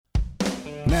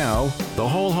Now, The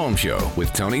Whole Home Show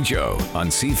with Tony Joe on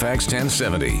CFAX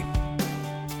 1070.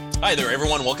 Hi there,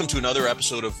 everyone. Welcome to another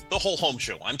episode of The Whole Home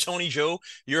Show. I'm Tony Joe,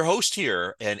 your host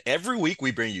here, and every week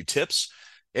we bring you tips,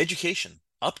 education,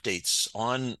 updates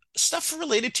on stuff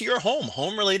related to your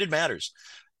home-related matters.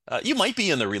 You might be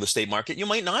in the real estate market, you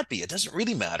might not be. It doesn't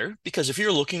really matter, because if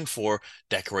you're looking for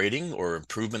decorating or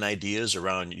improvement ideas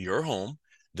around your home,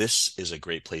 this is a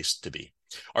great place to be.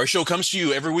 Our show comes to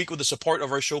you every week with the support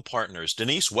of our show partners: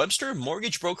 Denise Webster,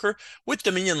 mortgage broker with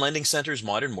Dominion Lending Center's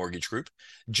Modern Mortgage Group;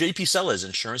 JP Sellers,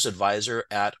 insurance advisor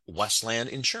at Westland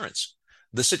Insurance;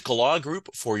 the Sitka Law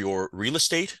Group for your real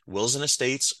estate, wills and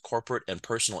estates, corporate and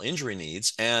personal injury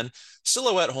needs; and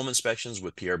Silhouette Home Inspections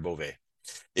with Pierre Beauvais.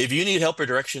 If you need help or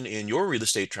direction in your real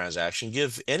estate transaction,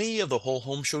 give any of the Whole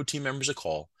Home Show team members a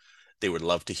call. They would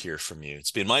love to hear from you.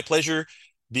 It's been my pleasure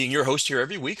being your host here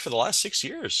every week for the last 6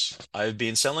 years. I've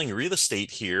been selling real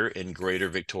estate here in Greater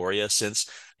Victoria since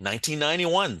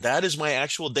 1991. That is my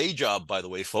actual day job, by the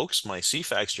way, folks. My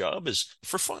CFAX job is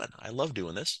for fun. I love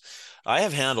doing this. I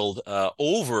have handled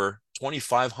over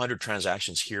 2,500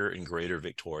 transactions here in Greater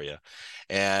Victoria,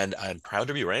 and I'm proud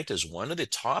to be ranked as one of the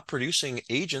top producing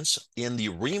agents in the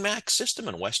RE/MAX system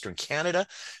in Western Canada.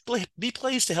 Be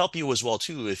pleased to help you as well,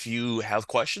 too. If you have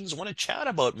questions, want to chat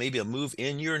about maybe a move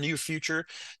in your near future,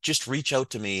 just reach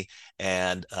out to me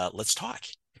and let's talk.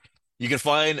 You can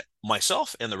find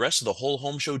myself and the rest of the Whole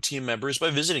Home Show team members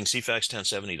by visiting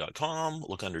cfax1070.com.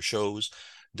 Look under shows.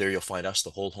 There you'll find us, The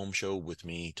Whole Home Show, with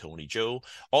me, Tony Joe.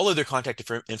 All of their contact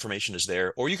information is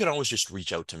there, or you can always just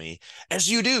reach out to me,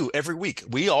 as you do every week.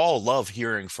 We all love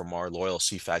hearing from our loyal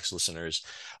CFAX listeners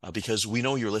because we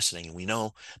know you're listening, and we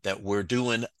know that we're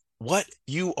doing what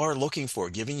you are looking for,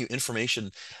 giving you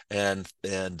information and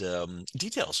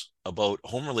details about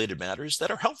home-related matters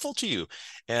that are helpful to you.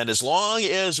 And as long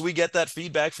as we get that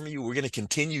feedback from you, we're going to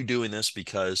continue doing this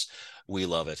because we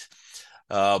love it.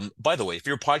 By the way, if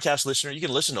you're a podcast listener, you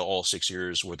can listen to all 6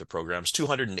 years worth of programs,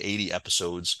 280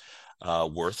 episodes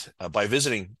worth, by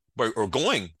visiting or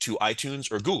going to iTunes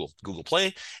or Google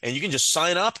Play, and you can just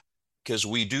sign up, because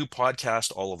we do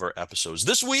podcast all of our episodes.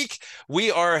 This week, we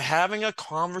are having a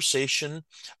conversation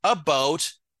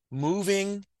about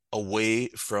moving away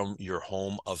from your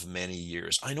home of many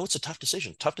years. I know it's a tough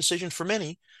decision for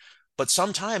many. But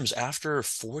sometimes after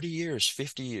 40 years,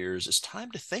 50 years, it's time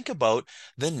to think about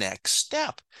the next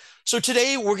step. So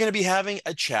today we're going to be having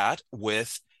a chat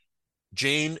with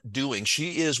Jane Dewing.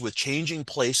 She is with Changing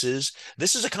Places.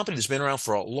 This is a company that's been around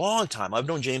for a long time. I've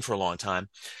known Jane for a long time.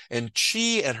 And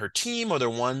she and her team are the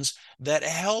ones that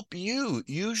help you,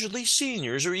 usually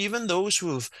seniors or even those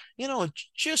who have,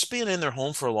 just been in their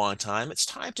home for a long time. It's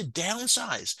time to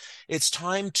downsize. It's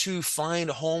time to find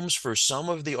homes for some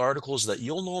of the articles that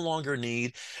you'll no longer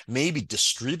need, maybe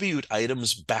distribute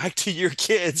items back to your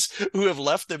kids who have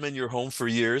left them in your home for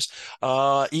years,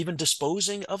 even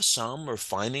disposing of some, or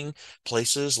finding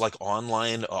places like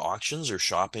online auctions or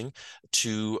shopping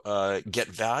to get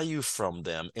value from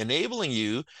them, enabling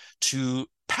you to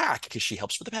pack, because she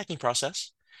helps with the packing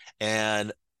process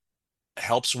and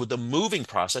helps with the moving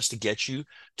process to get you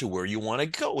to where you want to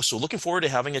go. So looking forward to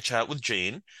having a chat with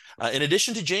Jane. In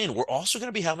addition to Jane, we're also going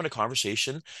to be having a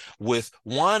conversation with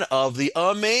one of the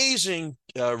amazing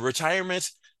retirement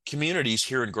communities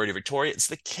here in Greater Victoria. It's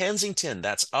the Kensington.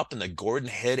 That's up in the Gordon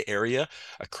Head area,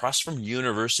 across from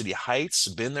University Heights.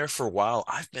 Been there for a while.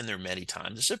 I've been there many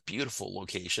times. It's a beautiful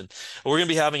location. We're going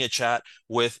to be having a chat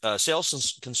with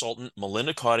sales consultant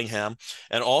Melinda Cottingham,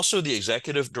 and also the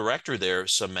executive director there,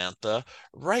 Samantha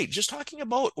Wright, just talking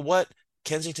about what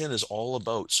Kensington is all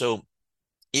about. So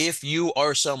if you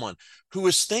are someone who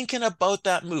is thinking about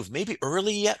that move, maybe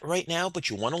early yet right now, but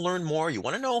you want to learn more, you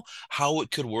want to know how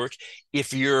it could work.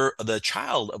 If you're the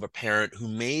child of a parent who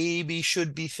maybe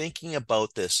should be thinking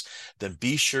about this, then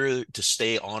be sure to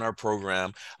stay on our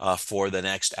program for the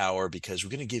next hour, because we're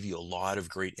going to give you a lot of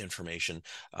great information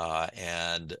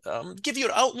and give you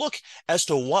an outlook as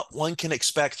to what one can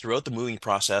expect throughout the moving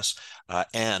process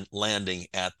and landing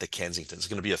at the Kensington. It's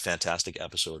going to be a fantastic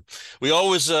episode. We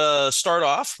always start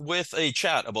off with a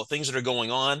chat about things that are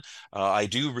going on. I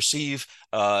do receive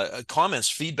comments,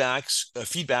 feedback,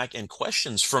 and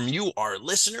questions from you, our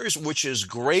listeners, which is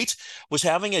great. Was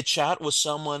having a chat with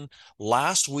someone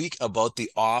last week about the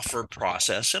offer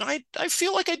process, and I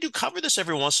feel like I do cover this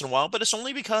every once in a while, but it's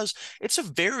only because it's a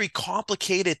very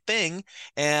complicated thing,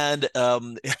 and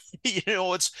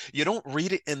it's, you don't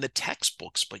read it in the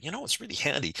textbooks, but it's really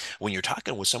handy when you're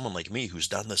talking with someone like me who's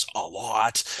done this a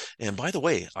lot. And by the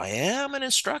way, I am an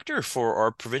instructor for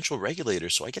our provincial regulator,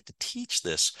 so I get to teach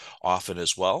this often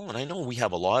as well. And I know we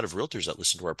have a lot of realtors that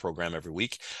listen to our program every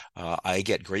week. I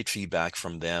get great feedback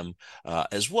from them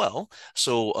as well.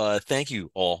 So thank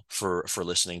you all for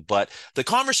listening. But the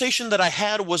conversation that I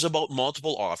had was about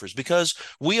multiple offers because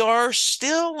we are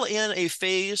still in a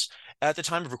phase at the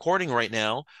time of recording right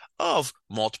now of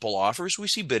multiple offers. We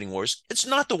see bidding wars. It's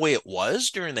not the way it was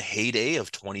during the heyday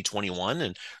of 2021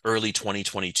 and early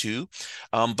 2022.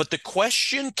 But the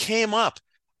question came up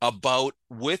about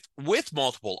with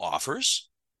multiple offers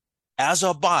as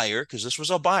a buyer, because this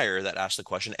was a buyer that asked the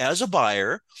question, as a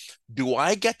buyer, do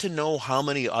I get to know how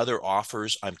many other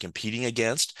offers I'm competing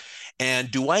against? And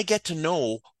do I get to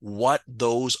know what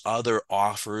those other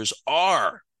offers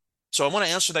are? So I want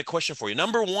to answer that question for you.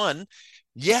 Number one,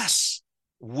 yes,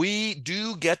 we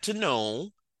do get to know,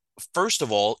 first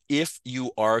of all, if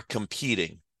you are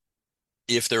competing,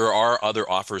 if there are other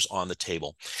offers on the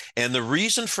table. And the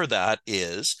reason for that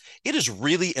is it is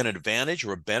really an advantage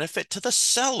or a benefit to the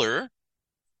seller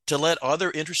to let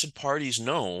other interested parties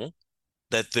know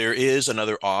that there is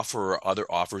another offer or other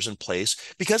offers in place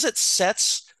because it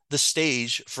sets the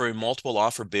stage for a multiple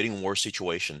offer bidding war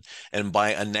situation. And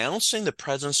by announcing the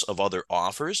presence of other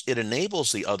offers, it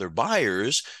enables the other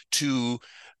buyers to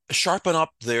sharpen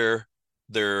up their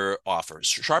offers,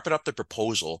 sharpen up the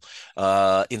proposal,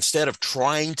 instead of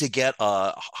trying to get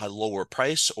a lower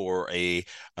price or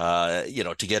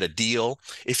to get a deal.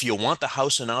 If you want the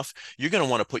house enough, you're going to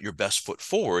want to put your best foot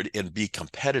forward and be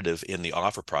competitive in the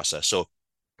offer process. So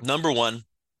number one,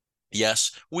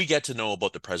 yes, we get to know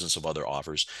about the presence of other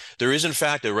offers. There is, in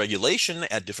fact, a regulation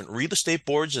at different real estate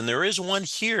boards, and there is one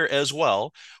here as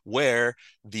well, where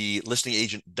the listing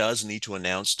agent does need to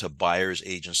announce to buyers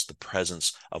agents the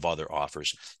presence of other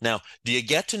offers. Now, do you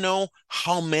get to know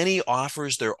how many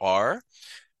offers there are?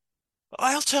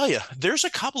 I'll tell you, there's a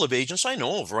couple of agents I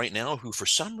know of right now who, for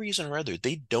some reason or other,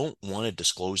 they don't want to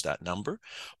disclose that number.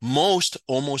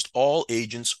 Almost all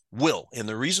agents will. And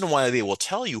the reason why they will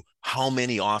tell you how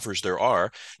many offers there are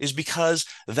is because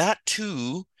that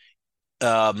too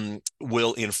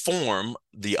will inform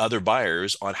the other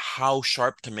buyers on how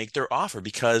sharp to make their offer.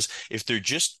 Because if they're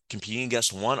just competing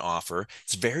against one offer,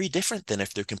 it's very different than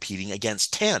if they're competing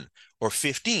against 10 or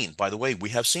 15. By the way, we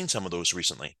have seen some of those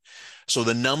recently. So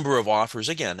the number of offers,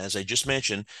 again, as I just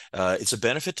mentioned, it's a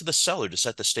benefit to the seller to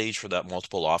set the stage for that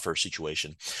multiple offer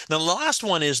situation. Now, the last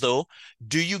one is, though,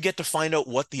 do you get to find out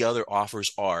what the other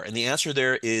offers are? And the answer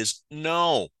there is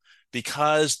no,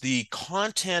 because the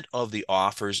content of the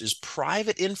offers is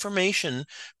private information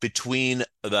between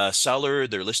the seller,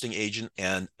 their listing agent,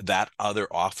 and that other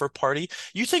offer party.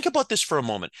 You think about this for a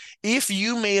moment. If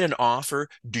you made an offer,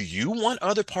 do you want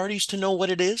other parties to know what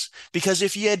it is? Because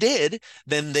if you did,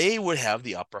 then they would have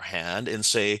the upper hand and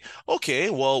say, okay,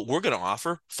 well, we're going to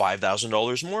offer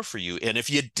 $5,000 more for you. And if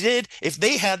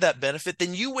they had that benefit,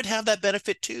 then you would have that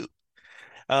benefit too.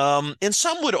 And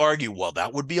some would argue, well,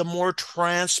 that would be a more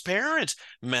transparent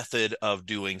method of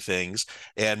doing things,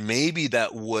 and maybe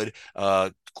that would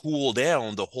cool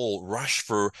down the whole rush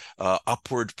for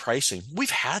upward pricing. We've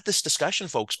had this discussion,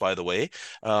 folks, by the way.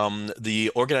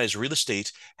 The organized real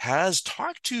estate has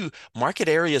talked to market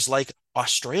areas like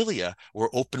Australia, where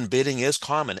open bidding is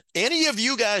common. Any of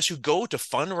you guys who go to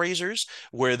fundraisers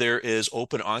where there is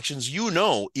open auctions,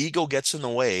 ego gets in the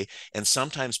way, and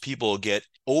sometimes people get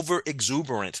over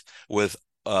exuberant with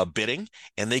bidding,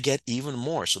 and they get even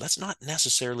more. So that's not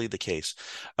necessarily the case.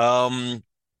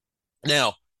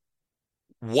 Now,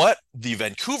 what the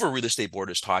Vancouver Real Estate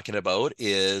Board is talking about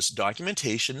is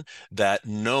documentation that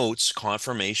notes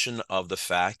confirmation of the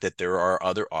fact that there are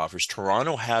other offers.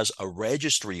 Toronto has a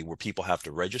registry where people have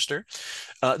to register.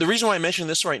 The reason why I mention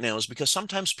this right now is because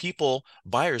sometimes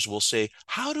buyers will say,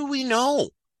 how do we know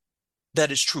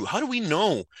that is true? How do we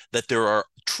know that there are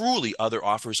truly other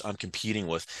offers I'm competing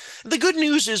with? The good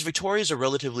news is Victoria is a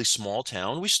relatively small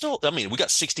town. We got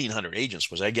 1,600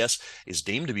 agents, which I guess is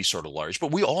deemed to be sort of large,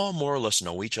 but we all more or less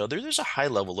know each other. There's a high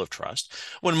level of trust.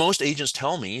 When most agents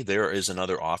tell me there is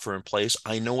another offer in place,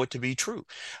 I know it to be true.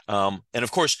 And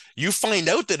of course, you find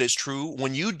out that it's true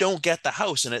when you don't get the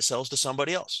house and it sells to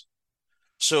somebody else.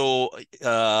 So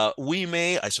we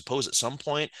may, I suppose, at some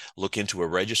point look into a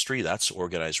registry. That's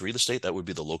organized real estate. That would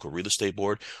be the local real estate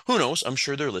board. Who knows? I'm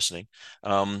sure they're listening.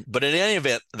 But in any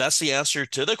event, that's the answer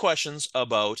to the questions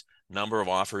about number of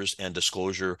offers and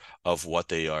disclosure of what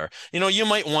they are. You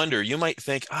might wonder, you might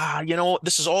think,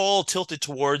 this is all tilted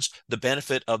towards the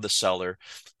benefit of the seller.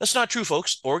 That's not true,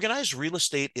 folks. Organized real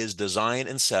estate is designed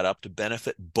and set up to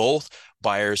benefit both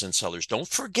buyers and sellers. Don't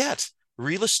forget,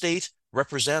 real estate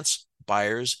represents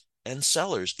buyers and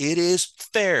sellers. It is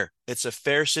fair. It's a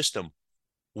fair system.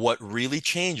 What really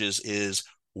changes is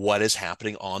what is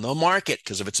happening on the market.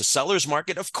 Because if it's a seller's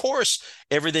market, of course,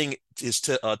 everything is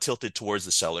tilted towards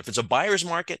the seller. If it's a buyer's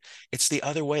market, it's the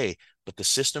other way. But the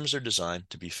systems are designed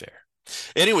to be fair.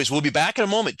 Anyways, we'll be back in a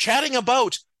moment chatting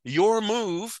about your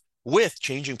move with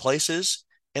changing places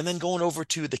and then going over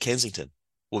to the Kensington.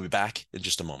 We'll be back in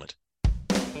just a moment.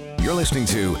 You're listening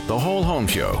to The Whole Home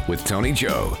Show with Tony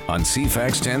Joe on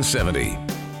CFAX 1070.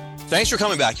 Thanks for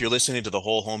coming back. You're listening to The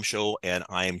Whole Home Show, and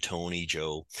I'm Tony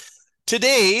Joe.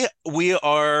 Today, we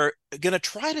are going to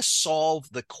try to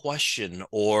solve the question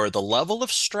or the level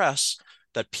of stress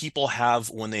that people have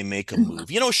when they make a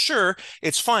move. Sure,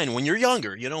 it's fine when you're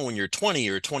younger. When you're 20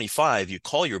 or 25, you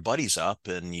call your buddies up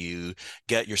and you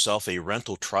get yourself a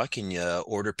rental truck and you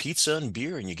order pizza and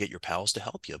beer and you get your pals to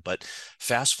help you. But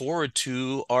fast forward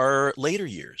to our later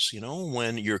years,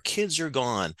 when your kids are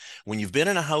gone, when you've been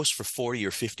in a house for 40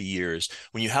 or 50 years,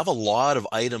 when you have a lot of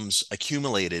items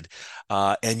accumulated,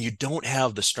 and you don't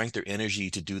have the strength or energy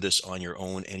to do this on your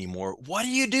own anymore, what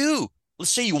do?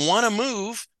 Let's say you want to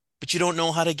move, but you don't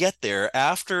know how to get there.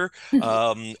 After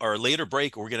our later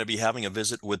break, we're going to be having a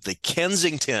visit with the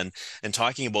Kensington and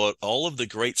talking about all of the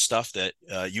great stuff that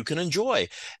you can enjoy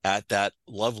at that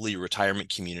lovely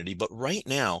retirement community. But right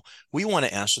now, we want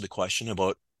to answer the question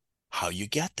about how you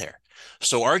get there.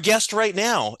 So our guest right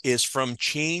now is from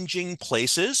Changing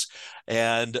Places,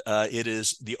 and it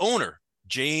is the owner,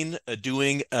 Jane,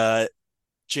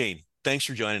 Jane, thanks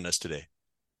for joining us today.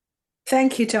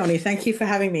 Thank you, Tony. Thank you for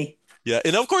having me. Yeah,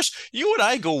 and of course, you and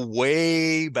I go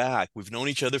way back. We've known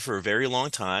each other for a very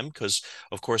long time because,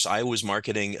 of course, I was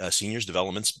marketing seniors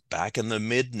developments back in the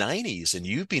mid 90s, and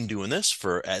you've been doing this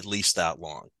for at least that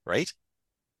long, right?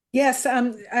 Yes,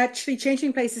 actually,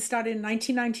 Changing Places started in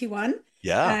 1991,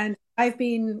 Yeah. and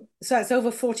so it's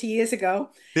over 40 years ago.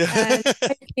 Yeah.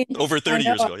 And Over 30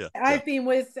 years ago, yeah. I've been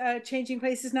with Changing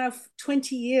Places now for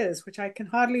 20 years, which I can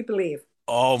hardly believe.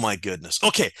 Oh my goodness.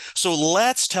 Okay, so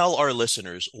let's tell our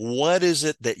listeners, what is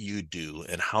it that you do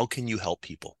and how can you help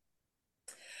people?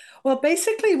 Well,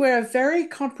 basically, we're a very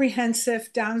comprehensive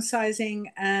downsizing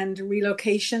and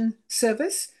relocation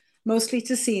service, mostly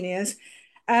to seniors.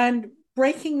 And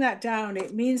breaking that down,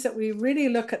 it means that we really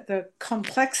look at the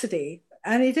complexity,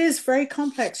 and it is very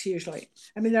complex usually.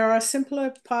 I mean, there are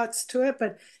simpler parts to it,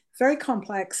 but very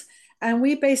complex. And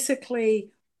we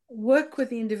basically work with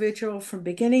the individual from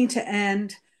beginning to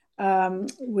end.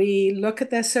 We look at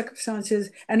their circumstances,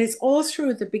 and it's all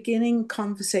through the beginning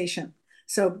conversation.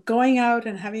 So going out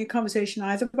and having a conversation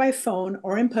either by phone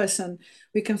or in person,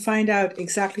 we can find out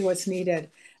exactly what's needed.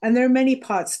 And there are many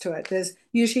parts to it. There's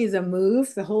usually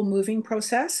the whole moving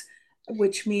process,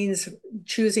 which means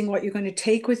choosing what you're going to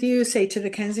take with you, say to the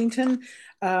Kensington,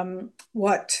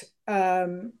 what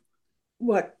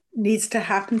needs to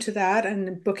happen to that,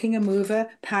 and booking a mover,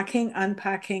 packing,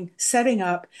 unpacking, setting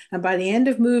up, and by the end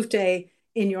of move day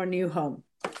in your new home.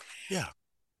 Yeah.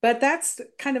 But that's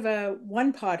kind of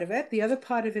one part of it. The other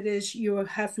part of it is you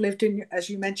have lived in, as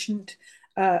you mentioned,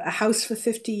 a house for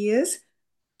 50 years.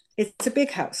 It's a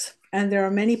big house, and there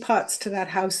are many parts to that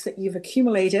house that you've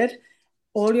accumulated,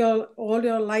 all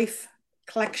your life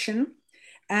collection.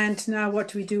 And now what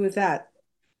do we do with that?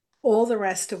 All the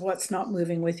rest of what's not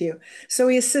moving with you. So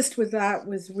we assist with that,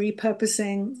 with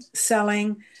repurposing,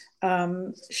 selling.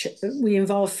 We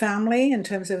involve family in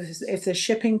terms of if there's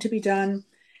shipping to be done.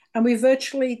 And we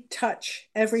virtually touch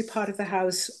every part of the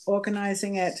house,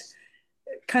 organizing it,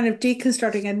 kind of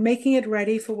deconstructing and making it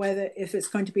ready for if it's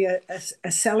going to be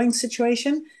a selling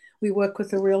situation. We work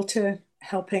with the realtor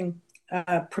helping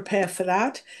prepare for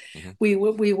that. Mm-hmm.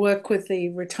 We work with the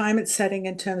retirement setting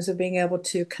in terms of being able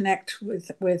to connect with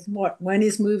when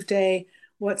is move day,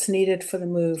 what's needed for the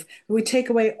move. We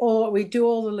do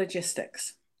all the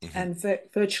logistics, mm-hmm. and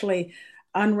virtually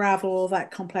unravel all that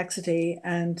complexity,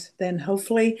 and then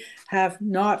hopefully have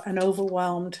not an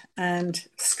overwhelmed and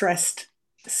stressed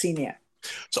senior.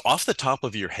 So off the top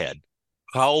of your head,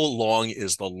 how long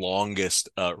is the longest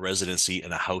residency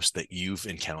in a house that you've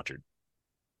encountered?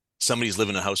 Somebody's lived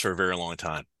in a house for a very long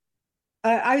time.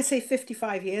 I would say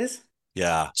 55 years.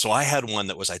 Yeah. So I had one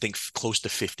that was, I think, close to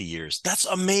 50 years. That's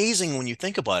amazing when you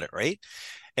think about it, right?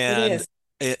 And it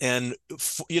is. And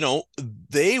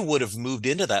they would have moved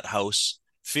into that house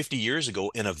 50 years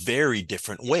ago in a very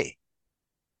different way.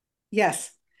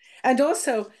 Yes. And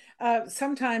also,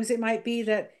 sometimes it might be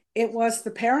that it was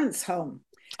the parents' home,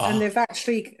 and they've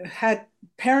actually had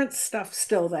parents' stuff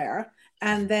still there,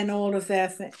 and then all of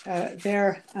their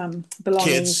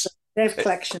belongings, their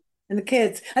collection, and the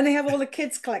kids. And they have all the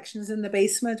kids' collections in the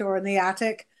basement or in the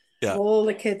attic, all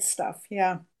the kids' stuff.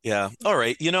 Yeah. Yeah. All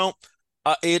right.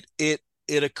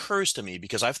 it occurs to me,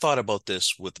 because I've thought about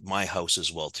this with my house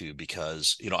as well too,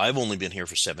 because, I've only been here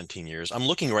for 17 years. I'm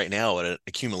looking right now at an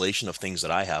accumulation of things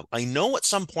that I have. I know at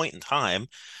some point in time,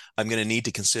 I'm going to need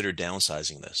to consider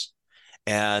downsizing this.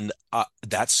 And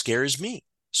that scares me.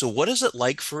 So what is it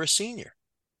like for a senior?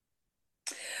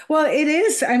 Well, it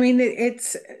is. I mean,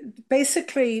 it's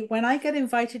basically when I get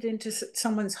invited into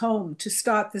someone's home to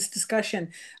start this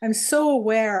discussion, I'm so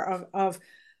aware of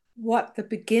what the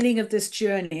beginning of this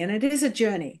journey, and it is a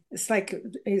journey. It's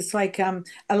like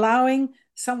allowing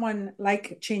someone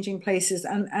like changing places,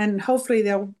 and hopefully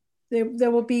there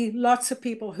will be lots of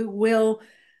people who will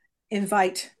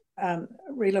invite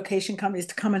relocation companies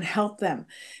to come and help them,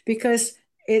 because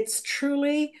it's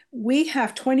truly, we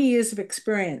have 20 years of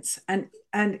experience, and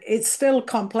it's still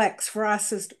complex for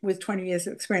us as with 20 years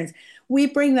of experience. We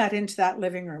bring that into that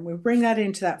living room, we bring that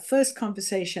into that first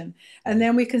conversation, and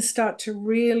then we can start to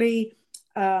really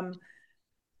hear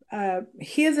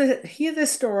the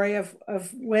story of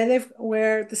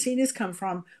where the seniors come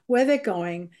from, where they're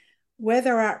going, where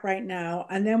they're at right now,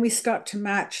 and then we start to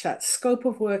match that scope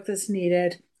of work that's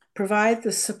needed, provide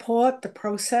the support, the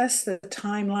process, the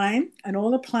timeline, and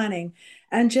all the planning,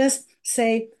 and just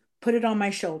say, put it on my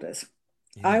shoulders.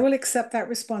 I will accept that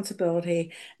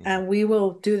responsibility, and we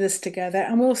will do this together,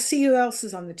 and we'll see who else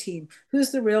is on the team.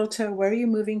 Who's the realtor? Where are you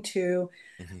moving to?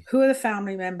 Who are the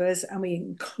family members? And we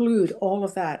include all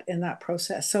of that in that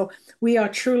process. So we are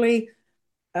truly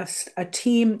a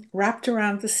team wrapped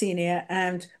around the senior,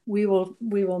 and we will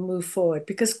move forward,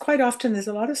 because quite often there's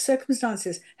a lot of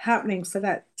circumstances happening for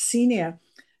that senior,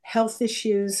 health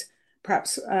issues,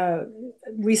 perhaps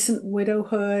recent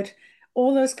widowhood,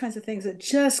 all those kinds of things that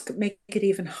just make it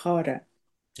even harder.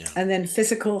 Yeah. And then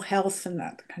physical health and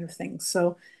that kind of thing.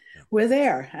 So we're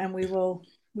there, and we will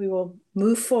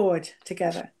move forward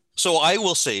together. So I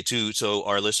will say to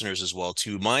our listeners as well,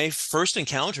 to my first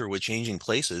encounter with changing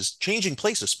places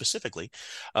specifically,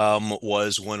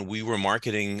 was when we were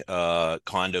marketing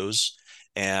condos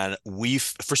and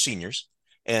for seniors.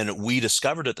 And we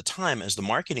discovered at the time as the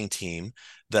marketing team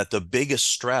that the biggest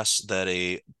stress that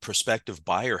a prospective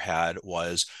buyer had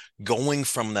was going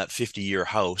from that 50-year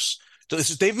house. So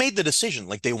they've made the decision,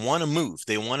 like they want to move,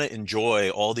 they want to enjoy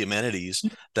all the amenities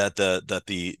that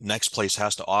the next place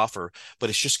has to offer, but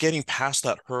it's just getting past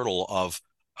that hurdle of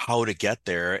how to get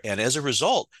there. And as a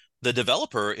result, the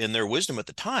developer, in their wisdom at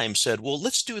the time, said, well,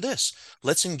 let's do this.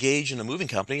 Let's engage in a moving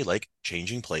company like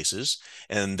Changing Places,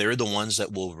 and they're the ones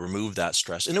that will remove that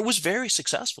stress. And it was very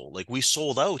successful. Like, we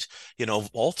sold out,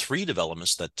 all 3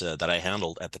 developments that I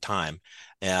handled at the time.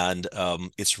 And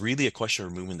it's really a question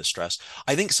of removing the stress.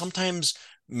 I think sometimes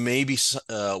maybe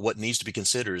what needs to be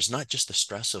considered is not just the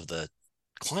stress of the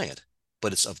client,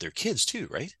 but it's of their kids too,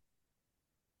 right?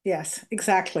 Yes,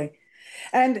 exactly.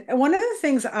 And one of the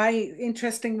things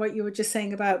interesting what you were just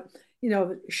saying about,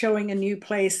 showing a new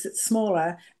place that's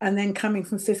smaller and then coming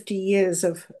from 50 years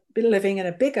of living in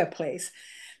a bigger place,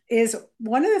 is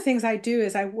one of the things I do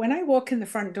is when I walk in the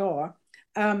front door,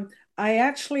 I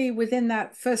actually, within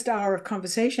that first hour of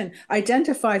conversation,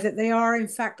 identify that they are, in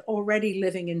fact, already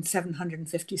living in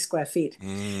 750 square feet.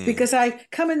 Because I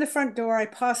come in the front door, I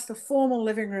pass the formal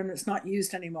living room that's not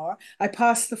used anymore. I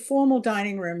pass the formal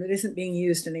dining room that isn't being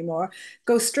used anymore,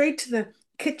 go straight to the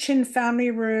kitchen, family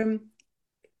room,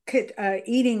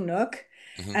 eating nook,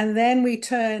 and then we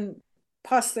go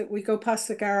past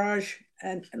the garage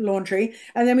and laundry,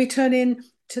 and then we turn in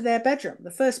to their bedroom, the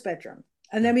first bedroom.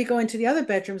 And then we go into the other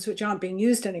bedrooms, which aren't being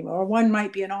used anymore. One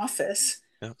might be an office.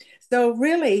 Yeah. So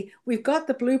really, we've got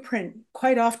the blueprint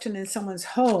quite often in someone's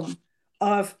home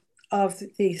of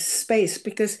the space,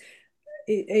 because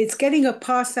it's getting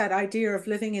past that idea of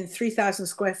living in 3,000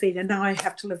 square feet, and now I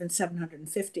have to live in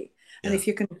 750. And if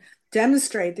you can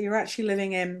demonstrate that you're actually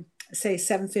living in, say,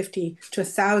 750 to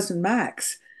 1,000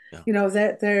 max,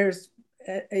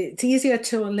 it's easier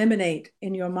to eliminate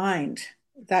in your mind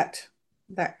that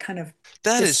kind of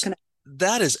disconnect.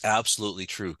 That is absolutely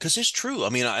true, because it's true. I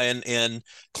mean, and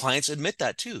clients admit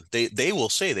that too. They will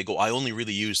say, they go, I only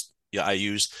really use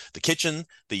the kitchen,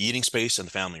 the eating space, and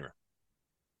the family room.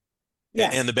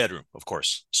 Yes. And the bedroom, of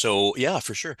course. So yeah,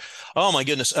 for sure. Oh my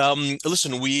goodness.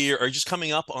 Listen, we are just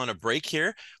coming up on a break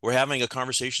here. We're having a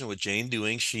conversation with Jane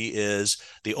Dewing. She is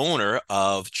the owner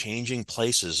of Changing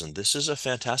Places, and this is a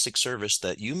fantastic service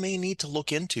that you may need to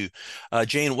look into.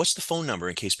 Jane, what's the phone number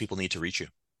in case people need to reach you?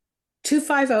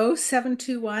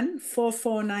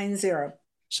 250-721-4490.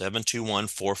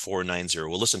 721-4490.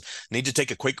 Well, listen, need to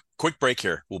take a quick break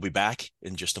here. We'll be back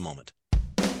in just a moment.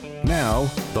 Now,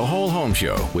 The Whole Home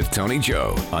Show with Tony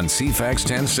Joe on CFAX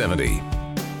 1070.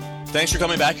 Thanks for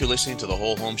coming back. You're listening to The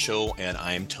Whole Home Show, and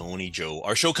I'm Tony Joe.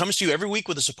 Our show comes to you every week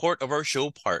with the support of our show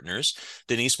partners: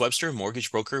 Denise Webster, mortgage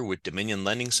broker with Dominion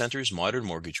Lending Center's Modern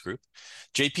Mortgage Group;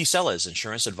 JP Sellers,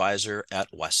 insurance advisor at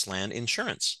Westland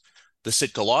Insurance; the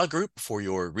Sitka Law Group for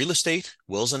your real estate,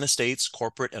 wills and estates,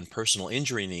 corporate and personal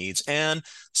injury needs; and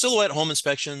Silhouette Home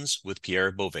Inspections with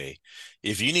Pierre Beauvais.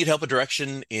 If you need help or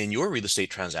direction in your real estate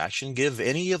transaction, give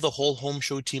any of the Whole Home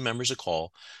Show team members a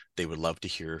call. They would love to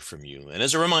hear from you. And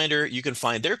as a reminder, you can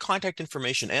find their contact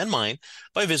information and mine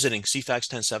by visiting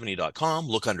cfax1070.com.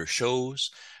 Look under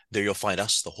shows. There you'll find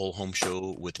us, The Whole Home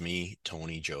Show, with me,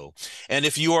 Tony Joe. And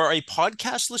if you are a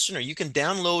podcast listener, you can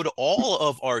download all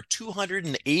of our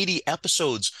 280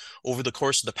 episodes over the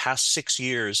course of the past 6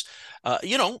 years.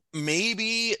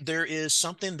 Maybe there is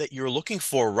something that you're looking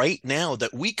for right now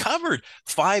that we covered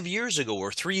 5 years ago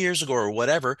or 3 years ago or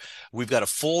whatever. We've got a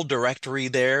full directory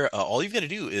there. All you've got to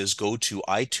do is go to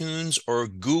iTunes or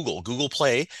Google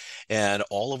Play, and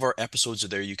all of our episodes are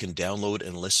there. You can download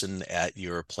and listen at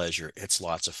your pleasure. It's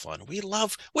lots of fun. We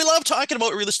love talking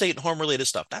about real estate and home related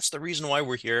stuff. That's the reason why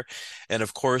we're here. And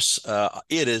of course,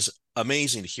 it is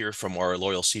amazing to hear from our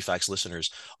loyal CFAX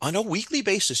listeners on a weekly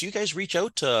basis. You guys reach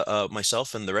out to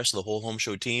myself and the rest of the Whole Home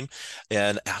Show team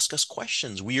and ask us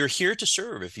questions. We are here to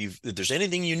serve. If there's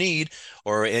anything you need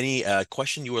or any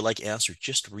question you would like answered,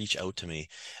 just reach out to me,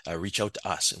 reach out to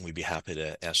us, and we'd be happy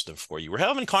to answer them for you. We're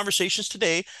having conversations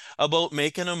today about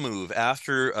making a move.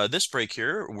 After this break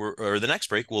here, or the next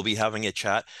break, we'll be having a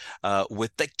chat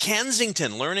with the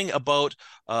Kensington, learning about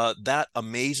that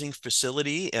amazing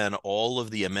facility and all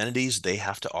of the amenities they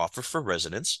have to offer for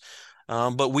residents.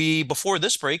 But we, before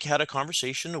this break, had a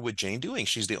conversation with Jane Dewing.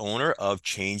 She's the owner of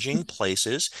Changing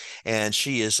Places, and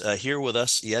she is here with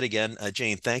us yet again.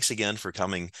 Jane, thanks again for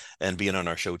coming and being on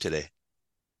our show today.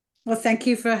 Well, thank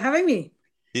you for having me.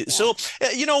 So,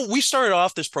 we started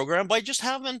off this program by just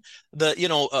having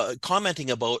commenting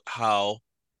about how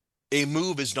a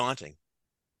move is daunting.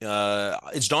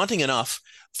 It's daunting enough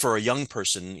for a young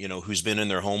person, who's been in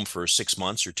their home for 6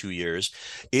 months or 2 years.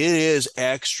 It is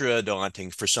extra daunting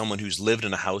for someone who's lived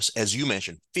in a house, as you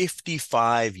mentioned,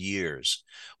 55 years,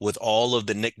 with all of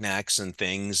the knickknacks and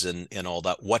things and all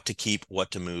that, what to keep, what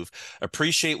to move.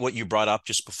 Appreciate what you brought up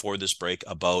just before this break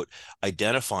about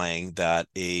identifying that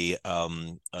a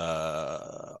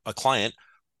client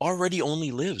already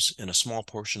only lives in a small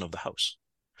portion of the house.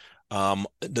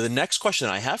 The next question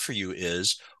I have for you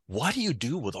is, what do you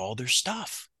do with all their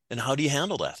stuff, and how do you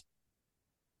handle that?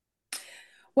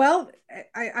 Well,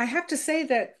 I have to say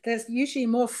that there's usually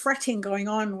more fretting going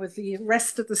on with the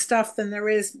rest of the stuff than there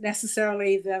is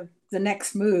necessarily the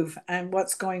next move and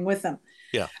what's going with them.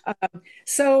 Yeah.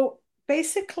 So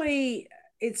basically,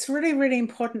 it's really, really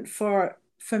important for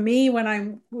me when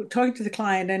I'm talking to the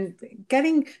client and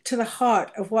getting to the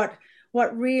heart of what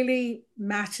really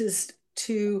matters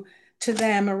to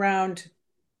them around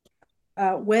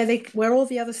where all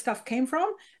the other stuff came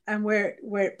from and where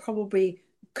it probably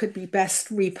could be best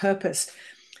repurposed.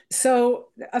 So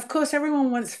of course everyone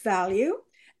wants value,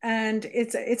 and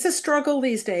it's a struggle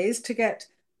these days to get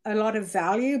a lot of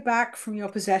value back from your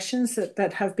possessions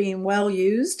that have been well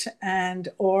used and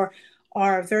or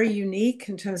are very unique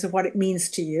in terms of what it means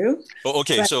to you.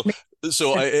 Okay,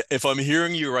 But if I'm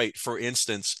hearing you right, for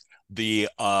instance, the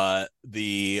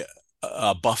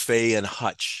buffet and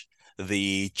hutch,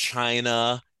 the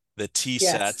china, the tea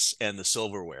yes, sets, and the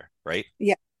silverware, right?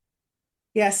 yeah.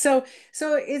 Yeah, so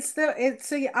it's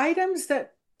the items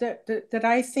that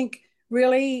I think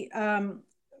really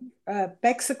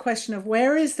begs the question of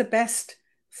where is the best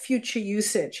future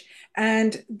usage,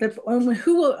 and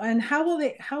who will and how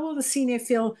will the senior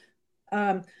feel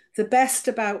the best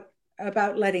about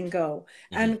letting go.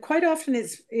 Mm-hmm. And quite often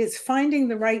it's finding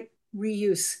the right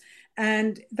reuse.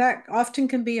 And that often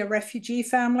can be a refugee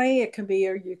family, it can be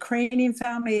a Ukrainian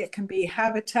family, it can be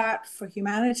Habitat for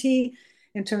Humanity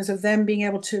in terms of them being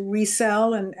able to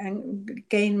resell and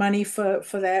gain money for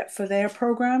their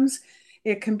programs.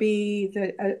 It can be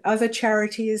the other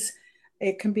charities.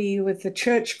 It can be with the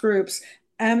church groups.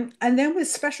 And then with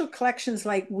special collections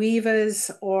like weavers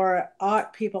or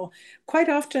art people, quite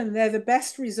often they're the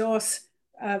best resource,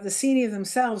 the senior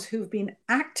themselves who've been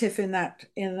active in that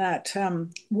Community.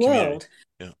 world.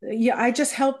 Yeah. Yeah, I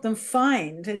just help them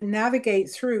find and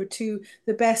navigate through to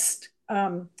the best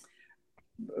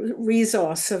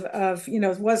resource of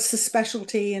what's the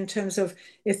specialty in terms of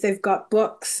if they've got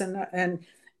books and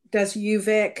does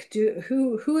UVic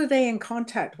who are they in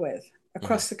contact with Mm-hmm.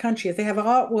 across the country. If they have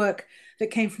artwork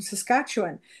that came from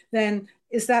Saskatchewan, then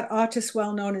is that artist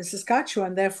well known in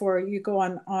Saskatchewan? Therefore, you go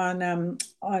on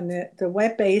the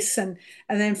web base and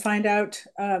then find out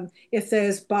if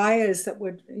there's buyers that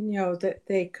would, that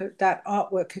they could, that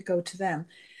artwork could go to them.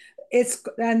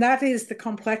 And that is the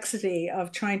complexity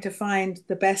of trying to find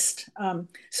the best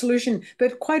solution.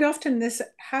 But quite often this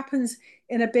happens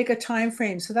in a bigger time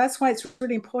frame. So that's why it's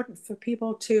really important for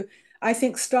people to, I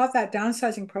think, start that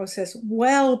downsizing process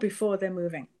well before they're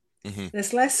moving. Mm-hmm.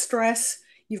 There's less stress.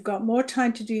 You've got more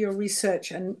time to do your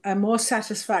research and more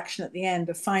satisfaction at the end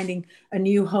of finding a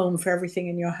new home for everything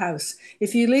in your house.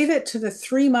 If you leave it to the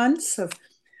 3 months of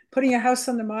putting your house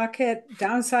on the market,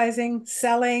 downsizing,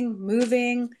 selling,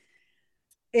 moving,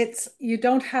 you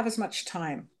don't have as much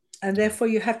time. And therefore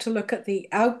you have to look at the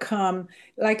outcome.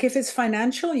 Like if it's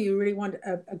financial, you really want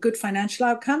a good financial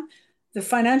outcome. The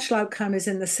financial outcome is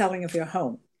in the selling of your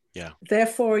home. Yeah.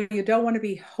 Therefore, you don't want to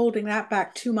be holding that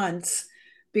back 2 months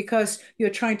because you're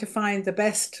trying to find the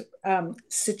best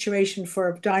situation for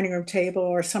a dining room table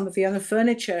or some of the other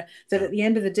furniture that at the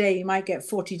end of the day, you might get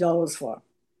 $40 for.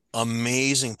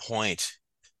 Amazing point.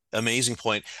 Amazing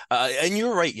point. And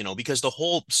you're right, because the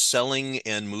whole selling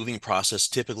and moving process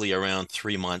typically around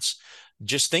 3 months,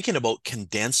 just thinking about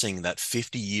condensing that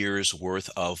 50 years worth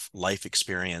of life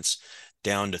experience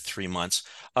down to 3 months.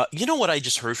 You know what I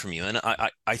just heard from you, and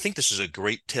I think this is a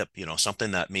great tip,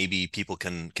 something that maybe people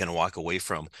can walk away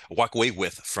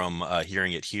with from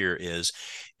hearing it here is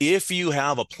if you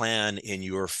have a plan in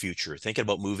your future, thinking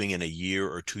about moving in a year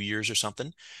or 2 years or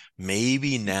something,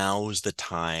 maybe now's the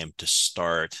time to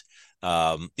start,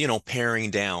 paring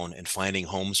down and finding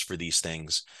homes for these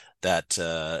things that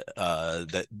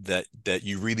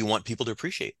you really want people to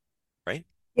appreciate, right?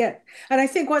 Yeah. And I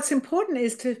think what's important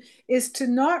is to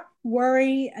not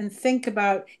worry and think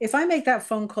about if I make that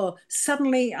phone call,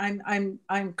 suddenly I'm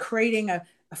creating a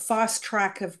fast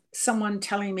track of someone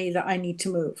telling me that I need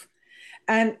to move.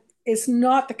 And it's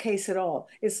not the case at all.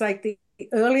 It's like the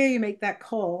earlier you make that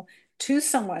call to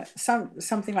someone,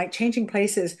 something like changing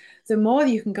places, the more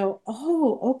you can go,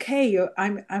 oh, okay,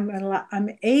 I'm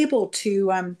able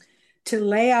to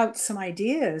lay out some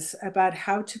ideas about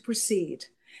how to proceed.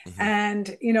 Mm-hmm.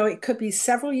 And, it could be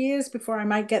several years before I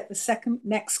might get the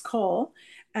next call.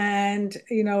 And,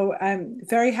 I'm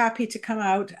very happy to come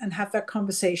out and have that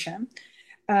conversation.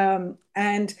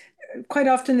 And quite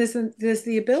often there's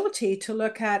the ability to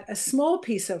look at a small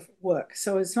piece of work.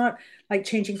 So it's not like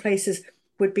changing places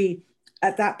would be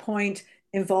at that point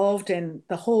involved in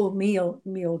the whole meal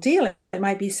deal. It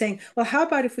might be saying, well, how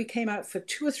about if we came out for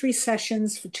 2 or 3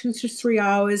 sessions for 2 to 3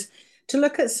 hours to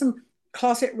look at some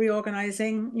closet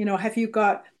reorganizing? Have you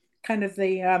got kind of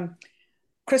the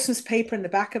Christmas paper in the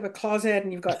back of a closet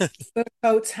and you've got fur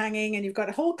coats hanging and you've got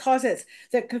whole closets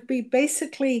that could be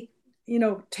basically,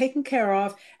 taken care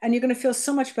of, and you're going to feel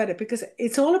so much better because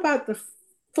it's all about the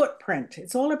footprint.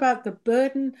 It's all about the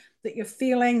burden that you're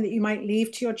feeling that you might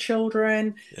leave to your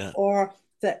children, or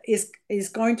that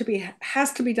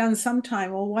has to be done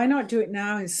sometime. Well, why not do it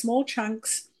now in small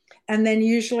chunks? And then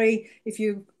usually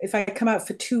if I come out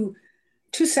for two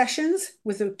sessions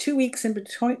with the 2 weeks in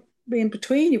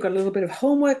between, you've got a little bit of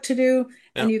homework to do,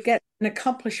 and you get an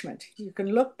accomplishment. You can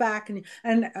look back and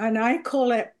I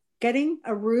call it getting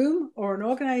a room or an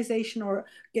organization or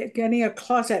getting a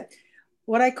closet,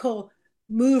 what I call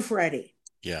move ready.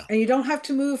 Yeah. And you don't have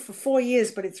to move for 4 years,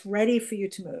 but it's ready for you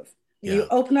to move. You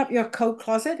open up your coat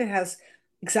closet. It has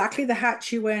exactly the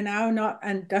hats you wear now,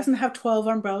 and doesn't have 12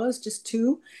 umbrellas, just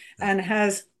 2, and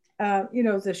has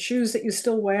the shoes that you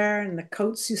still wear and the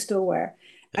coats you still wear.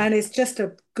 Yeah. And it's just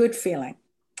a good feeling.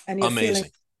 And you're amazing.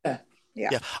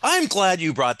 Yeah. I'm glad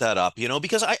you brought that up,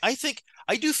 because I think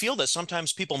I do feel that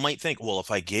sometimes people might think, well,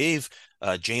 if I gave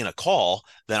Jane a call,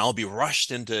 then I'll be rushed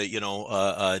into,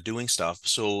 doing stuff.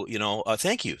 So,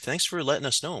 thank you. Thanks for letting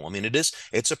us know. I mean,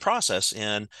 it's a process.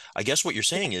 And I guess what you're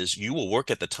saying is you will work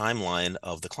at the timeline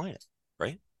of the client,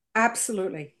 right?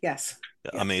 Absolutely. Yes.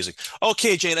 Yeah. Amazing.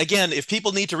 Okay, Jane, again, if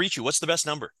people need to reach you, what's the best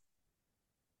number?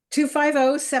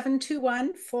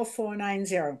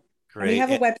 250-721-4490. Great. And we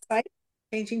have a website,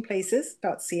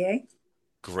 changingplaces.ca.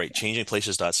 Great.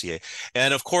 Changingplaces.ca.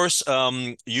 And of course,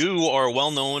 you are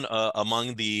well known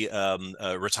among the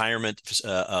retirement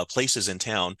places in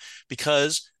town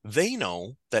because they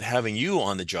know that having you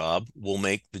on the job will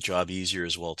make the job easier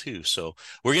as well, too. So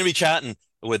we're going to be chatting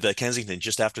with Kensington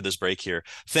just after this break here.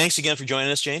 Thanks again for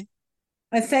joining us, Jane.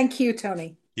 Thank you,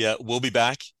 Tony. Yeah, we'll be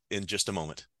back in just a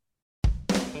moment.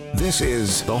 This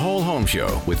is The Whole Home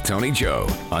Show with Tony Joe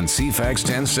on CFAX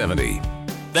 1070.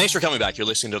 Thanks for coming back. You're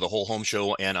listening to The Whole Home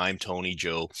Show, and I'm Tony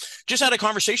Joe. Just had a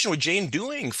conversation with Jane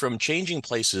Dewing from Changing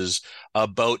Places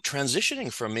about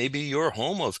transitioning from maybe your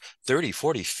home of 30,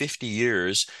 40, 50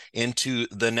 years into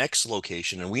the next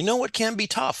location. And we know it can be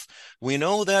tough. We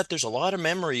know that there's a lot of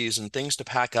memories and things to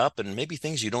pack up and maybe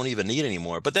things you don't even need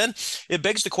anymore. But then it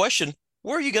begs the question,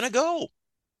 where are you going to go?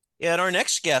 And our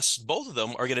next guests, both of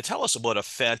them, are going to tell us about a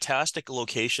fantastic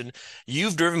location.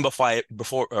 You've driven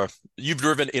before, you've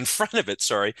driven in front of it,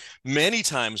 sorry, many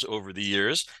times over the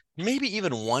years, maybe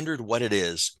even wondered what it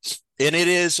is. And it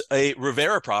is a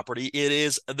Rivera property. It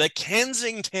is the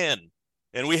Kensington.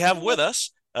 And we have with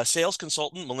us a sales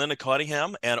consultant, Melinda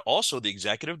Cottingham, and also the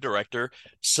executive director,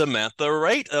 Samantha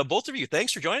Wright. Both of you,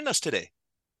 thanks for joining us today.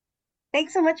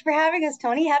 Thanks so much for having us,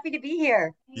 Tony. Happy to be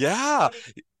here. Yeah.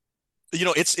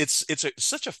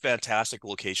 Such a fantastic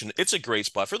location. It's a great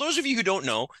spot. For those of you who don't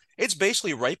know, it's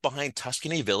basically right behind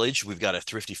Tuscany Village. We've got a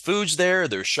Thrifty Foods there.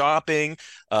 There's shopping.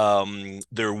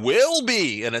 There will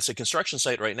be, and it's a construction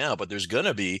site right now, but there's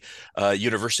gonna be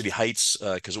University Heights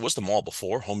because it was the mall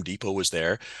before. Home Depot was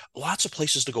there. Lots of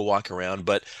places to go walk around.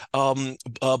 But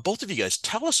both of you guys,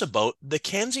 tell us about the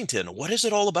Kensington. What is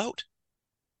it all about?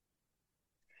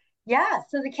 Yeah,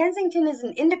 so the Kensington is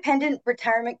an independent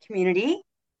retirement community.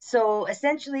 So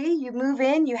essentially, you move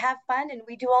in, you have fun, and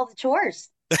we do all the chores.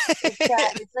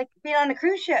 It's like being on a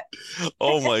cruise ship.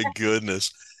 Oh my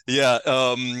goodness. Yeah.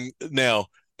 Now,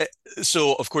 eh,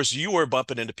 so of course you are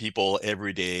bumping into people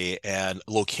every day, and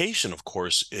location, of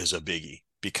course, is a biggie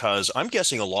because I'm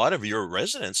guessing a lot of your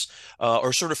residents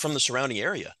are sort of from the surrounding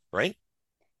area, right?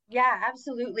 Yeah,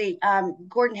 absolutely.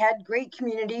 Gordon Head, great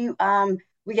community.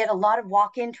 We get a lot of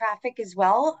walk-in traffic as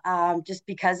well, just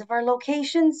because of our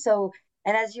location. So,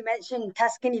 and as you mentioned,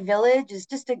 Tuscany Village is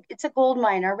it's a gold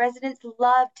mine. Our residents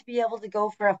love to be able to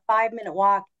go for a 5-minute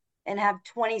walk and have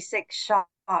 26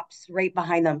 shops right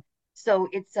behind them. So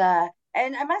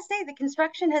and I must say the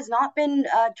construction has not been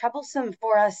troublesome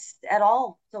for us at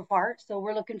all so far. So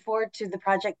we're looking forward to the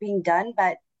project being done.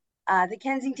 But the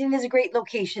Kensington is a great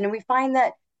location, and we find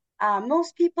that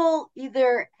most people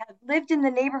either have lived in the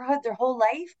neighborhood their whole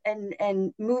life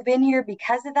and move in here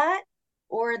because of that,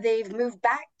 or they've moved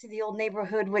back to the old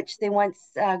neighborhood which they once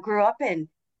grew up in.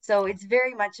 So it's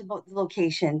very much about the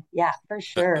location. Yeah, for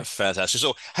sure. Fantastic.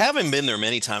 So having been there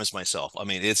many times myself, I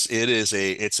mean, it's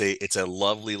a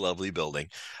lovely, lovely building.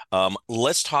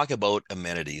 Let's talk about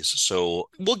amenities. So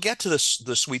we'll get to the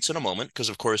suites in a moment because,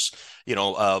 of course, you'd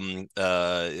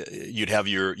have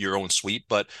your own suite.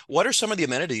 But what are some of the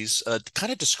amenities?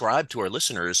 Kind of describe to our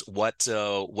listeners what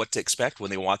to expect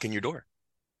when they walk in your door.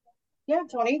 Yeah,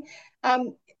 Tony.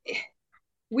 Um,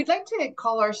 we'd like to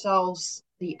call ourselves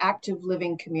the active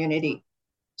living community.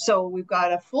 So we've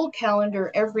got a full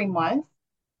calendar every month,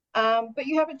 but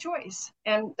you have a choice,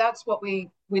 and that's what we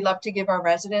love to give our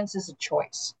residents is a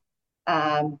choice.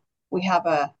 We have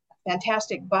a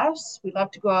fantastic bus. We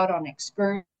love to go out on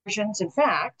excursions. In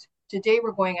fact, today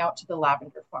we're going out to the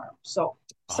lavender farm. So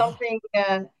Oh, something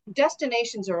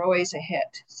destinations are always a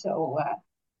hit. So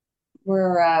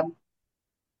we're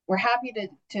we're happy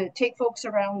to take folks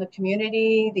around the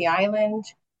community, the island.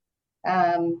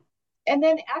 Um, and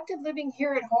then active living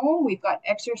here at home, we've got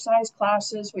exercise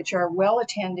classes, which are well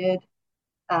attended,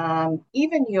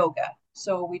 even yoga.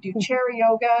 So we do chair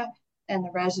yoga, and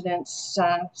the residents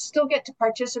still get to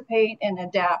participate and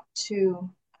adapt to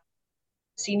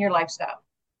senior lifestyle.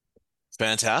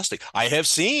 fantastic. I have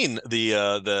seen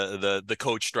the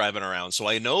coach driving around, so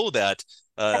I know that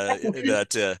so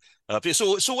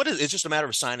what is it's just a matter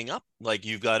of signing up. Like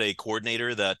you've got a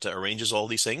coordinator that arranges all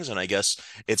these things, and I guess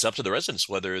it's up to the residents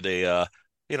whether they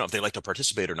if they like to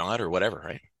participate or not or whatever,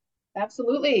 right?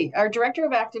 Absolutely. Our director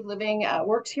of active living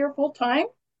works here full time.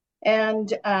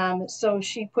 And so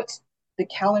she puts the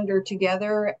calendar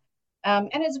together, and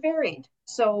it's varied.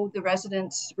 So the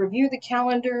residents review the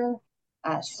calendar,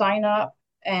 sign up,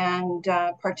 and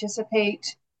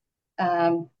participate.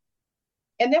 Um,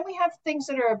 and then we have things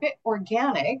that are a bit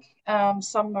organic.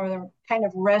 Some are kind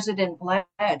of resident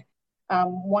led.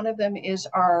 One of them is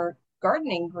our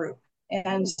gardening group.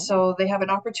 And so they have an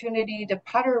opportunity to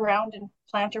putter around in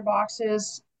planter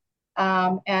boxes,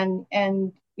 and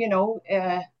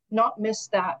not miss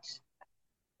that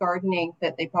gardening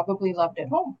that they probably loved at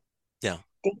home. Yeah.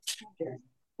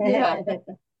 Yeah.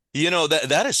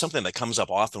 That is something that comes up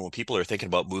often when people are thinking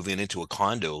about moving into a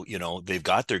condo. They've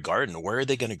got their garden. Where are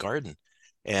they going to garden?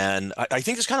 And I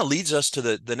think this kind of leads us to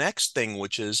the next thing,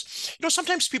 which is,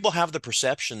 sometimes people have the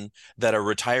perception that a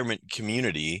retirement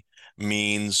community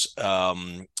means,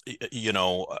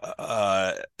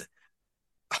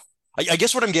 I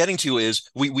guess what I'm getting to is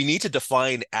we need to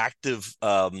define active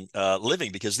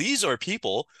living, because these are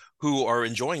people who are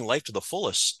enjoying life to the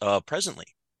fullest presently,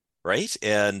 right?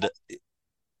 And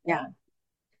Yeah.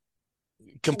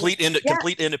 Yeah, complete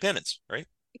independence, right?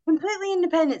 completely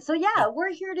independent. So Yeah. yeah,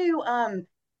 we're here to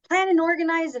plan and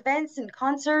organize events and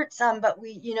concerts. But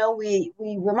we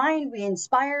remind, we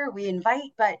inspire, we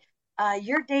invite. But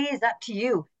your day is up to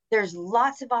you. There's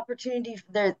lots of opportunity.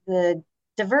 The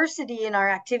diversity in our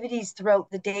activities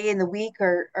throughout the day and the week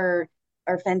are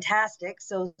fantastic.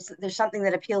 So there's something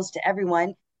that appeals to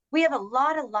everyone. We have a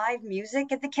lot of live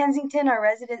music at the Kensington. Our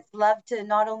residents love to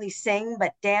not only sing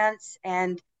but dance,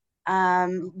 and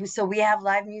so we have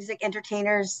live music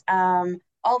entertainers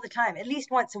all the time, at least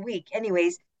once a week,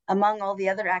 anyways, among all the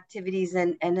other activities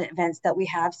and events that we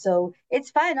have. So it's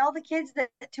fun. All the kids that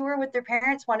tour with their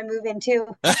parents want to move in too.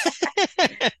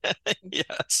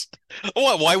 Yes.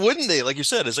 Well, why wouldn't they? Like you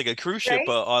said, it's like a cruise ship Right?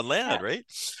 on Yeah, land, right?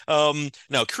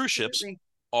 Now, cruise ships absolutely.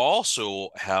 also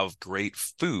have great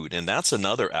food, and that's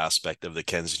another aspect of the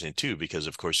Kensington too, because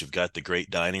of course you've got the great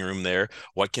dining room there.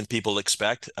 What can people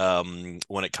expect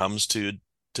when it comes to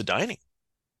dining?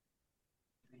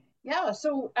 Yeah,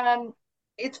 so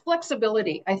it's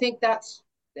flexibility. I think that's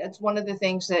one of the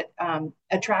things that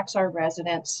attracts our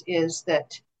residents is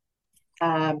that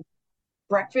um,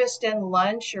 breakfast and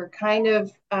lunch are kind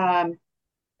of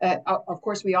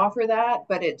course we offer that,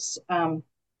 but it's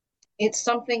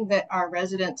something that our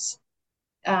residents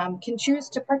can choose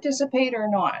to participate or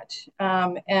not.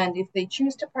 And if they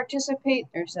choose to participate,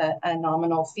 there's a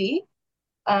nominal fee.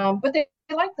 But they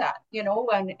like that,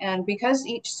 and because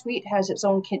each suite has its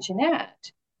own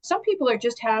kitchenette, some people are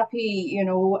just happy,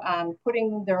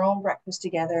 putting their own breakfast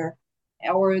together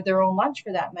or their own lunch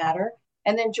for that matter,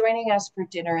 and then joining us for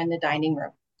dinner in the dining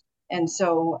room. And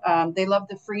so they love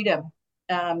the freedom.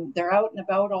 They're out and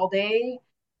about all day,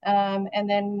 and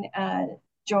then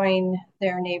join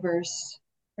their neighbors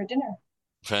for dinner.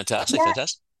 Fantastic, Yeah,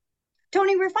 fantastic.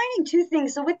 Tony, we're finding two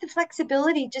things. So with the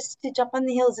flexibility, just to jump on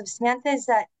the heels of Samantha,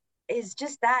 is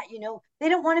just that, they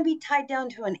don't want to be tied down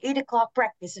to an 8 o'clock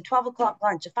breakfast, a 12 o'clock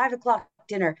lunch, a 5 o'clock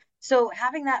dinner. So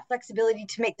having that flexibility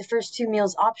to make the first two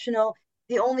meals optional,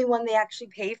 the only one they actually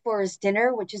pay for is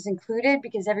dinner, which is included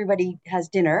because everybody has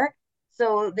dinner.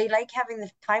 So they like having the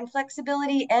time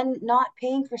flexibility and not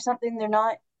paying for something they're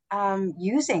not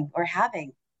using or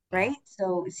having, right?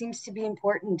 So it seems to be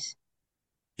important.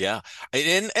 Yeah.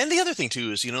 And the other thing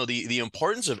too is, the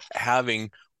importance of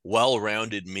having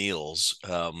well-rounded meals,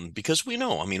 because we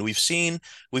know, I mean, I've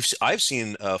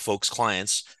seen folks,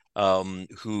 clients,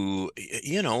 who,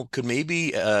 could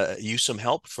maybe use some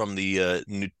help from the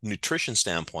nutrition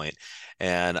standpoint.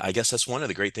 And I guess that's one of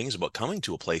the great things about coming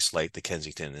to a place like the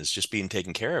Kensington, is just being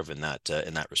taken care of in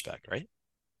that respect, right?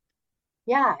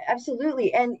 Yeah,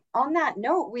 absolutely. And on that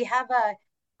note, we have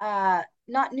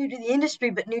not new to the industry,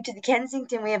 but new to the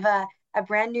Kensington. We have a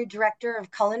brand new director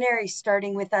of culinary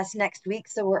starting with us next week.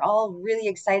 So we're all really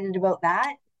excited about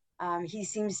that. He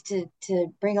seems to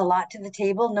bring a lot to the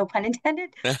table, no pun intended,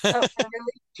 but we're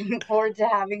really looking forward to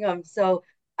having him. So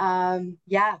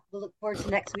yeah, we'll look forward to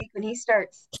next week when he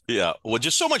starts. Yeah, well,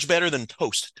 just so much better than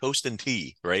toast and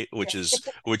tea, right? Which is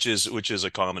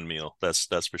a common meal. That's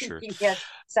for sure. Yes,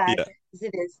 sad Yeah, as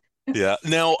it is. yeah.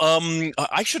 Now,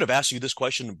 I should have asked you this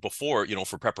question before,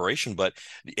 for preparation, but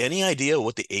any idea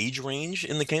what the age range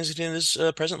in the Kensington is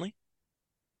presently?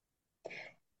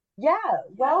 Yeah,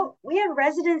 well, we have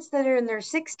residents that are in their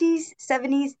 60s,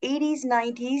 70s, 80s,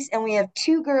 90s, and we have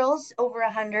two girls over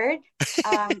 100.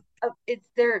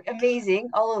 They're amazing,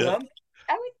 all of Yeah. them.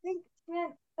 I would think, yeah,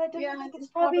 I don't Yeah, think it's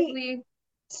it's probably, probably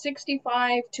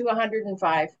 65 to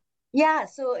 105. yeah,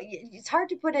 so it's hard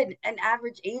to put an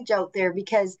average age out there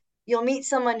because you'll meet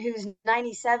someone who's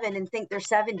 97 and think they're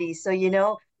 70. So,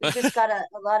 we've just got a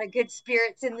lot of good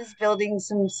spirits in this building,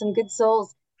 some good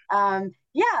souls.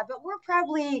 Yeah, but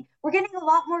we're getting a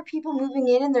lot more people moving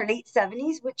in their late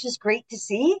 70s, which is great to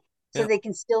see. So Yeah. they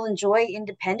can still enjoy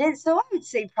independence. So I would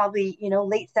say probably,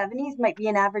 late 70s might be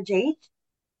an average age.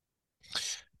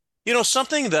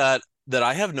 Something that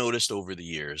I have noticed over the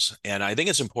years, and I think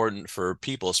it's important for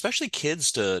people, especially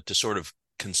kids, to sort of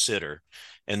consider,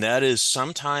 and that is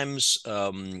sometimes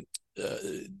uh,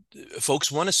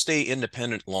 folks want to stay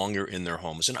independent longer in their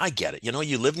homes. And I get it.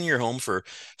 You live in your home for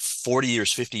 40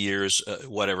 years, 50 years,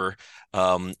 whatever,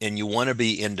 and you want to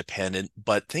be independent,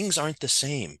 but things aren't the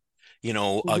same.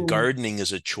 Mhm. Gardening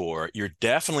is a chore. You're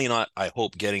definitely not, I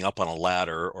hope, getting up on a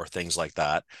ladder or things like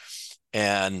that.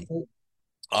 And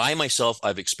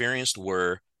I've experienced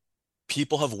where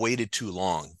people have waited too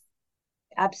long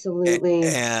Absolutely.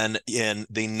 And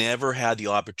they never had the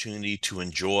opportunity to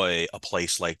enjoy a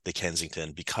place like the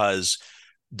Kensington because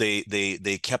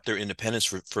they kept their independence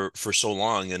for so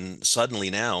long, and suddenly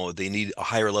now they need a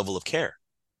higher level of care.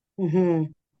 Hmm.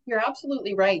 You're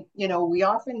absolutely right. You know, we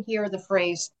often hear the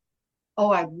phrase,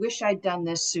 "Oh, I wish I'd done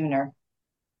this sooner."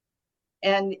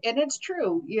 And it's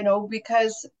true, you know,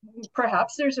 because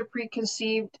perhaps there's a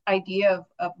preconceived idea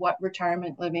of what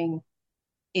retirement living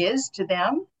is to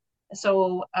them.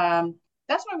 So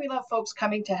that's why we love folks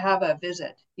coming to have a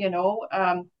visit, you know,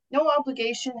 no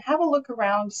obligation, have a look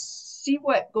around, see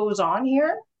what goes on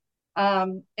here.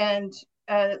 And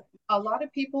a lot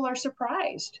of people are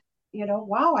surprised, you know,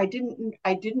 wow, I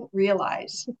didn't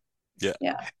realize. Yeah.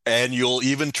 Yeah. And you'll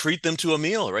even treat them to a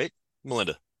meal, right,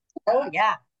 Melinda? Oh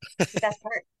yeah, it's the best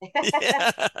part.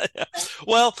 Yeah. Yeah.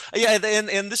 Well, yeah,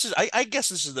 and this is I guess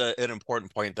this is an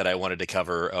important point that I wanted to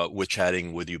cover with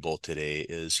chatting with you both today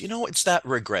is, it's that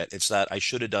regret. It's that I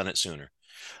should have done it sooner.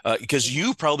 Because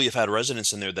you probably have had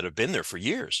residents in there that have been there for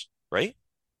years, right?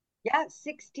 Yeah,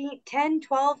 16, 10,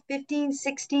 12, 15,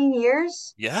 16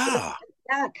 years. Yeah.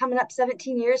 Yeah, coming up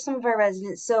 17 years, some of our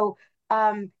residents. So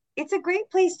it's a great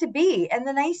place to be. And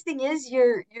the nice thing is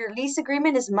your lease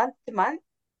agreement is month to month.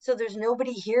 So there's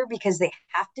nobody here because they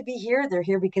have to be here. They're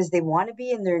here because they want to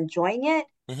be and they're enjoying it.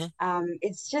 Hmm.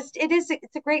 It's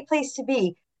a great place to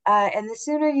be. And the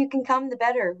sooner you can come, the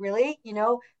better, really. You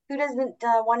know, who doesn't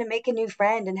want to make a new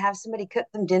friend and have somebody cook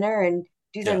them dinner and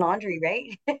do their Yeah. laundry,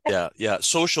 right? Yeah. Yeah.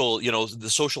 Social, the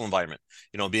social environment,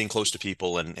 being close to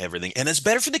people and everything. And it's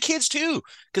better for the kids too,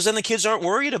 because then the kids aren't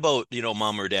worried about,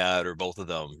 mom or dad or both of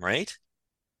them, right?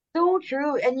 So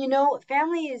true. And you know,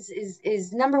 family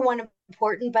is number one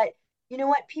important, but you know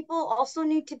what? People also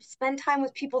need to spend time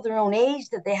with people their own age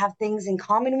that they have things in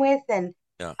common with and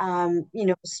Yeah.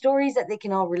 stories that they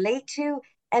can all relate to.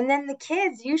 And then the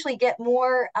kids usually get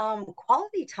more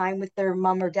quality time with their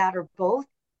mom or dad or both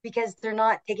because they're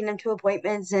not taking them to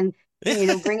appointments and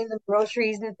bringing them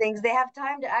groceries and things. They have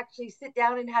time to actually sit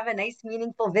down and have a nice,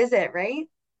 meaningful visit, right?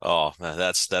 Oh,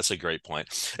 that's a great point.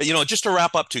 Just to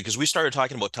wrap up too, because we started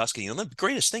talking about Tuscany. The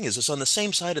greatest thing is it's on the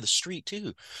same side of the street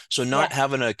too. So not Yes.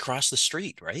 having to cross the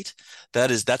street, right?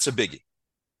 That's a biggie.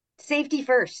 Safety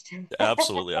first.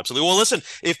 Absolutely, absolutely. Well, listen,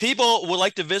 if people would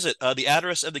like to visit, the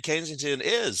address of the Kensington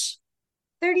is.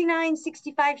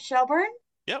 3965 Shelburne.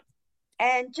 Yep.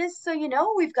 And just so you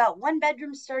know, we've got one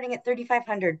bedroom starting at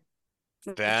 3,500,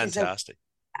 which is Fantastic.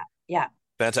 yeah,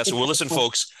 Fantastic. it's Well, listen,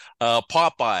 folks,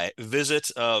 pop by,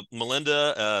 visit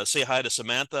Melinda, say hi to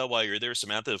Samantha while you're there.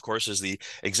 Samantha, of course, is the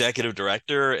executive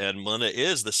director, and Melinda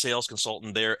is the sales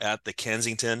consultant there at the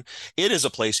Kensington. It is a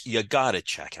place you got to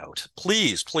check out.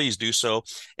 Please, please do so.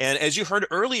 And as you heard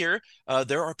earlier,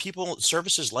 there are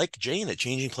services like Jane at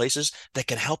Changing Places that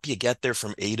can help you get there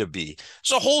from A to B.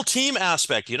 It's a whole team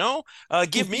aspect.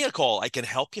 Give me a call. I can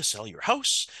help you sell your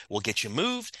house. We'll get you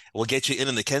moved. We'll get you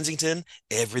in the Kensington.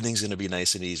 Everything's going to be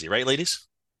nice and easy, right, ladies?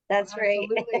 that's right.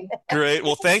 Absolutely. Great.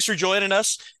 Well, thanks for joining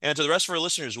us. And to the rest of our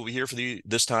listeners, we'll be here for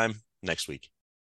this time next week.